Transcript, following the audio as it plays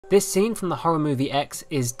This scene from the horror movie X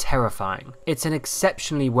is terrifying. It's an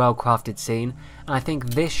exceptionally well crafted scene, and I think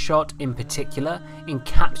this shot in particular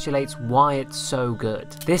encapsulates why it's so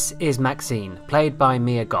good. This is Maxine, played by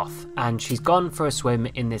Mia Goth, and she's gone for a swim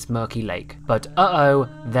in this murky lake, but uh-oh,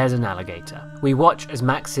 there's an alligator. We watch as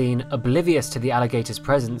Maxine, oblivious to the alligator's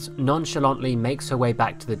presence, nonchalantly makes her way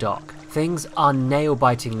back to the dock. Things are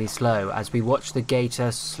nail-bitingly slow as we watch the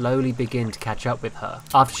gator slowly begin to catch up with her.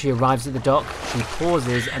 After she arrives at the dock, she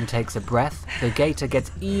pauses and takes a breath, the gator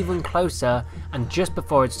gets even closer, and just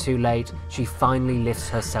before it's too late, she finally lifts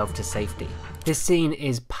herself to safety. This scene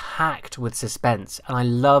is packed with suspense, and I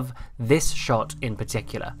love this shot in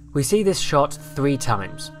particular. We see this shot 3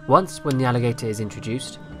 times, once when the alligator is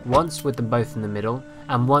introduced, once with them both in the middle,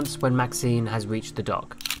 and once when Maxine has reached the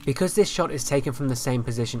dock. Because this shot is taken from the same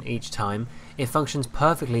position each time, it functions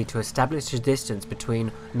perfectly to establish a distance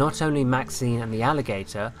between not only Maxine and the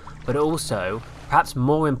alligator, but also, perhaps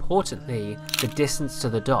more importantly, the distance to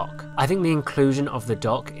the dock. I think the inclusion of the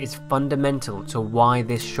dock is fundamental to why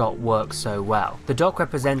this shot works so well. The dock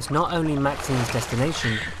represents not only Maxine's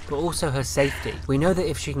destination, but also her safety. We know that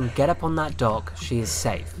if she can get up on that dock, she is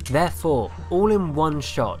safe. Therefore, all in one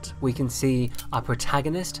shot, we can see our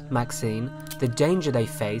protagonist, Maxine, the danger they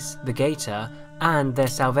face, the gator, and their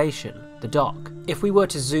salvation, the dock. If we were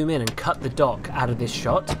to zoom in and cut the dock out of this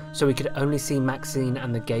shot, so we could only see Maxine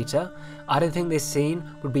and the gator, I don't think this scene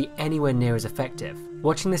would be anywhere near as effective.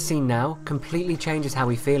 Watching this scene now completely changes how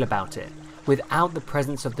we feel about it. Without the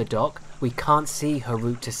presence of the dock, we can't see her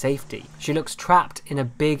route to safety. She looks trapped in a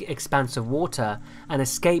big expanse of water, and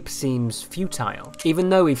escape seems futile. Even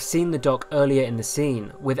though we've seen the dock earlier in the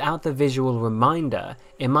scene, without the visual reminder,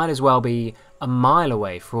 it might as well be a mile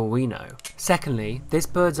away for all we know. Secondly, this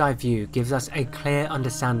bird's eye view gives us a clear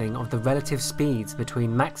understanding of the relative speeds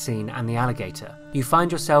between Maxine and the alligator. You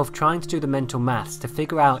find yourself trying to do the mental maths to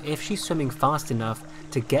figure out if she's swimming fast enough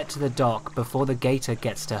to get to the dock before the gator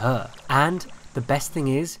gets to her. And the best thing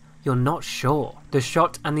is, you're not sure. The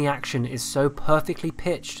shot and the action is so perfectly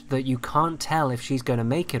pitched that you can't tell if she's going to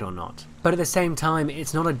make it or not. But at the same time,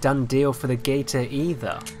 it's not a done deal for the gator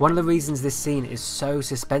either. One of the reasons this scene is so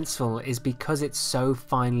suspenseful is because it's so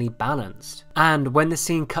finely balanced. And when the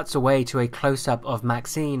scene cuts away to a close-up of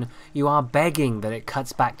Maxine, you are begging that it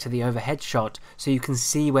cuts back to the overhead shot so you can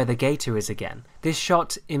see where the gator is again. This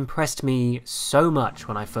shot impressed me so much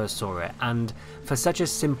when I first saw it, and for such a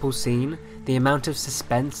simple scene, the amount of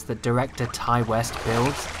suspense that director Ty West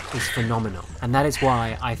builds is phenomenal. And that is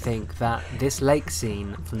why I think that this lake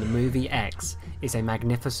scene from the movie X is a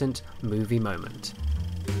magnificent movie moment.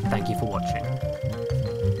 Thank you for watching.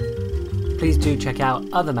 Please do check out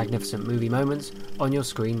other magnificent movie moments on your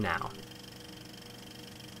screen now.